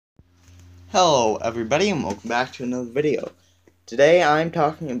Hello everybody and welcome back to another video. Today I'm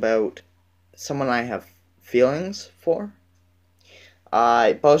talking about someone I have feelings for.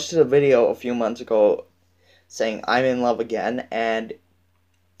 I posted a video a few months ago saying I'm in love again, and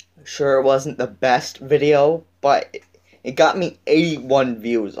sure, it wasn't the best video, but it got me 81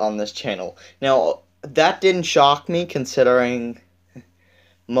 views on this channel. Now, that didn't shock me considering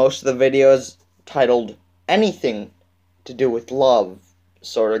most of the videos titled anything to do with love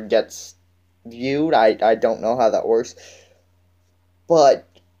sort of gets viewed. I don't know how that works. But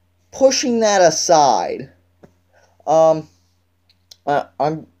pushing that aside, I'm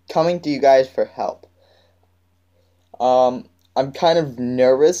coming to you guys for help. I'm kind of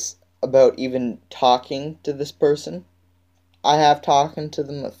nervous about even talking to this person. I have talked to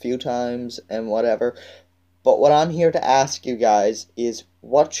them a few times and whatever, but what I'm here to ask you guys is,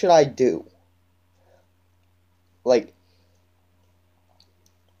 what should I do? Like,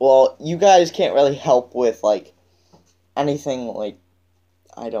 well, you guys can't really help with, like, anything, like,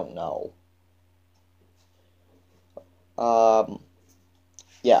 I don't know.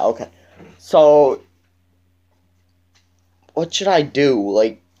 Yeah, okay. So, what should I do?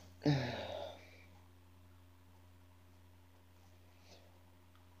 Like,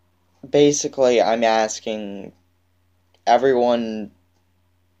 basically, I'm asking everyone.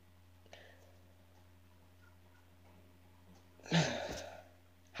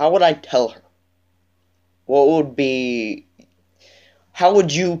 How would I tell her? What would be. How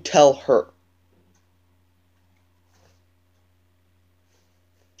would you tell her?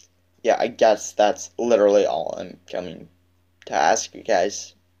 Yeah, I guess that's literally all I'm coming to ask you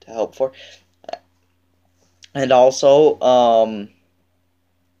guys to help for. And also,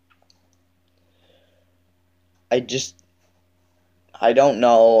 I don't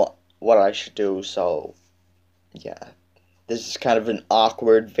know what I should do, so, yeah. This is kind of an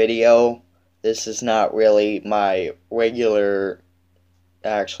awkward video. This is not really my regular,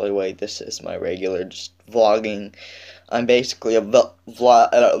 actually, wait, this is my regular, just vlogging. I'm basically a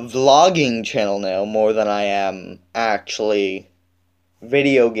vlogging channel now, more than I am actually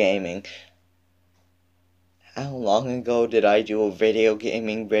video gaming. How long ago did I do a video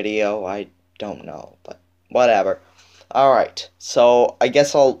gaming video? I don't know, but whatever. Alright, so I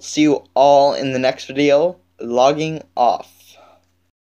guess I'll see you all in the next video. Logging off.